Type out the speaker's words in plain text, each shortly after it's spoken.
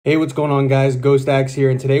Hey, what's going on, guys? GhostAxe here,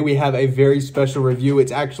 and today we have a very special review.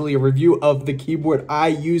 It's actually a review of the keyboard I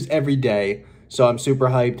use every day. So I'm super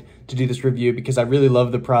hyped to do this review because I really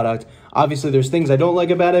love the product. Obviously, there's things I don't like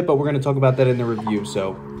about it, but we're going to talk about that in the review.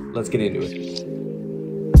 So let's get into it.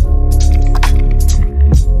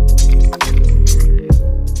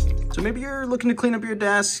 So maybe you're looking to clean up your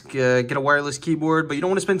desk, get a wireless keyboard, but you don't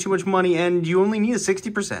want to spend too much money and you only need a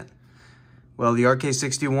 60%. Well, the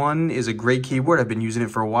RK61 is a great keyboard. I've been using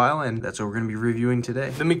it for a while, and that's what we're going to be reviewing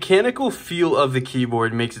today. The mechanical feel of the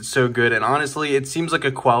keyboard makes it so good, and honestly, it seems like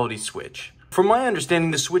a quality switch. From my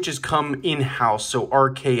understanding, the switches come in-house, so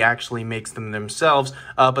RK actually makes them themselves,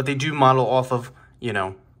 but they do model off of,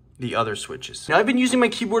 the other switches. Now, I've been using my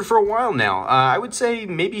keyboard for a while now. I would say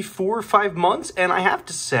maybe 4 or 5 months, and I have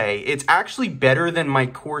to say, it's actually better than my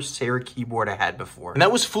Corsair keyboard I had before. And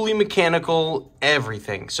that was fully mechanical,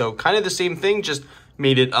 everything. So kind of the same thing, just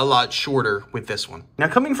made it a lot shorter with this one. Now,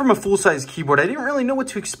 coming from a full-size keyboard, I didn't really know what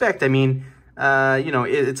to expect. I mean,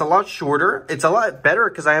 it's a lot shorter. It's a lot better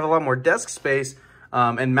because I have a lot more desk space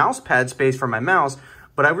and mouse pad space for my mouse.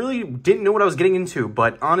 But I really didn't know what I was getting into,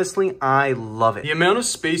 but honestly, I love it. The amount of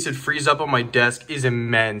space it frees up on my desk is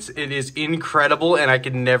immense. It is incredible, and I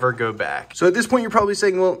could never go back. So at this point, you're probably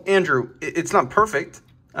saying, well, Andrew, it's not perfect.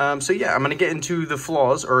 So yeah, I'm gonna get into the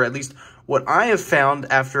flaws, or at least what I have found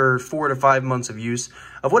after 4 to 5 months of use,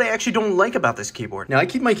 of what I actually don't like about this keyboard. Now, I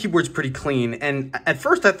keep my keyboards pretty clean, and at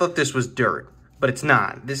first I thought this was dirt, but it's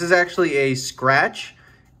not. This is actually a scratch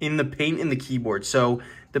in the paint in the keyboard. So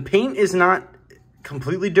the paint is not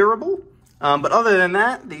completely durable, but other than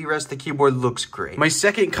that, the rest of the keyboard looks great. My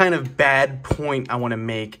second kind of bad point I want to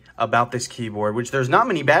make about this keyboard, which there's not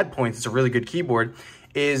many bad points, it's a really good keyboard,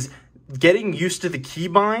 is getting used to the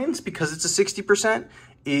keybinds because it's a 60%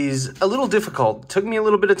 is a little difficult. It took me a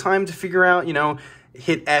little bit of time to figure out,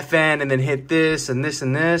 hit FN and then hit this and this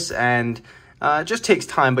and this, and it just takes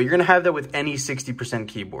time, but you're gonna have that with any 60%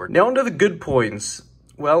 keyboard. Now onto the good points.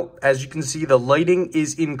 Well, as you can see, the lighting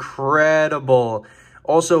is incredible.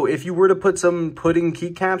 Also, if you were to put some pudding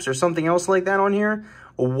keycaps or something else like that on here,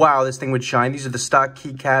 wow, this thing would shine. These are the stock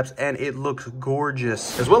keycaps, and it looks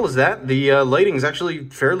gorgeous. As well as that, the lighting is actually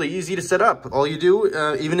fairly easy to set up. All you do,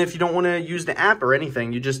 even if you don't want to use the app or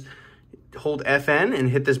anything, you just hold FN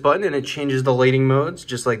and hit this button, and it changes the lighting modes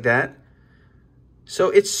just like that.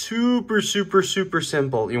 So it's super, super, super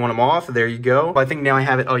simple. You want them off? There you go. I think now I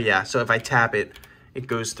have it. Oh, yeah. So if I tap it, it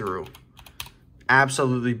goes through.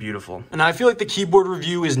 Absolutely beautiful. And I feel like the keyboard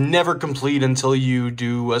review is never complete until you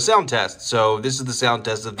do a sound test. So this is the sound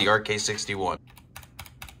test of the RK61.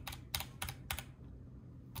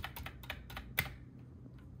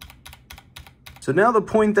 So now the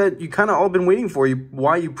point that you kind of all been waiting for,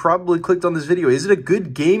 why you probably clicked on this video. Is it a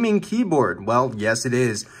good gaming keyboard? Well, yes, it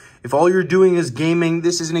is. If all you're doing is gaming,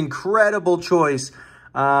 this is an incredible choice.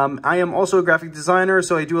 I am also a graphic designer,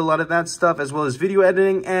 so I do a lot of that stuff as well as video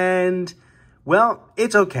editing, and, well,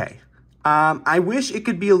 it's okay. I wish it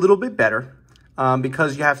could be a little bit better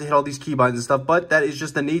because you have to hit all these keybinds and stuff, but that is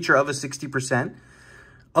just the nature of a 60%.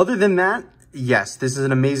 Other than that, yes, this is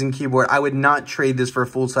an amazing keyboard. I would not trade this for a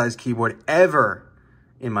full-size keyboard ever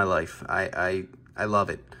in my life. I love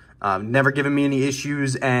it. Never given me any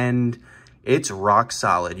issues, and it's rock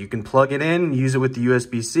solid. You can plug it in, use it with the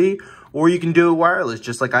USB-C, or you can do it wireless,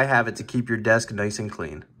 just like I have it, to keep your desk nice and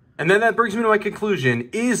clean. And then that brings me to my conclusion.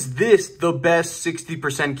 Is this the best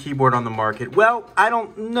 60% keyboard on the market? Well, I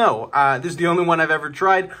don't know. This is the only one I've ever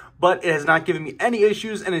tried, but it has not given me any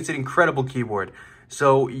issues, and it's an incredible keyboard.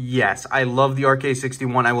 So yes, I love the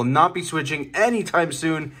RK61. I will not be switching anytime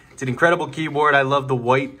soon. It's an incredible keyboard. I love the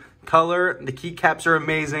white color. The keycaps are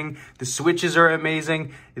amazing. The switches are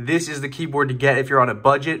amazing. This is the keyboard to get if you're on a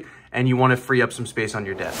budget and you want to free up some space on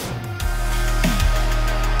your desk.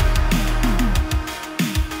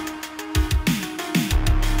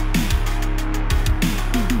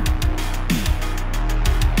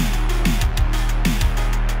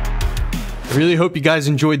 I really hope you guys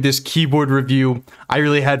enjoyed this keyboard review. I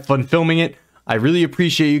really had fun filming it. I really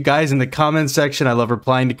appreciate you guys in the comments section. I love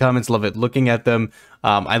replying to comments, love it looking at them.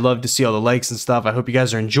 I love to see all the likes and stuff. I hope you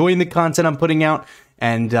guys are enjoying the content I'm putting out.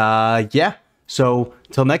 And yeah, so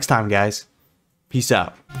till next time, guys, peace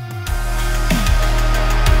out.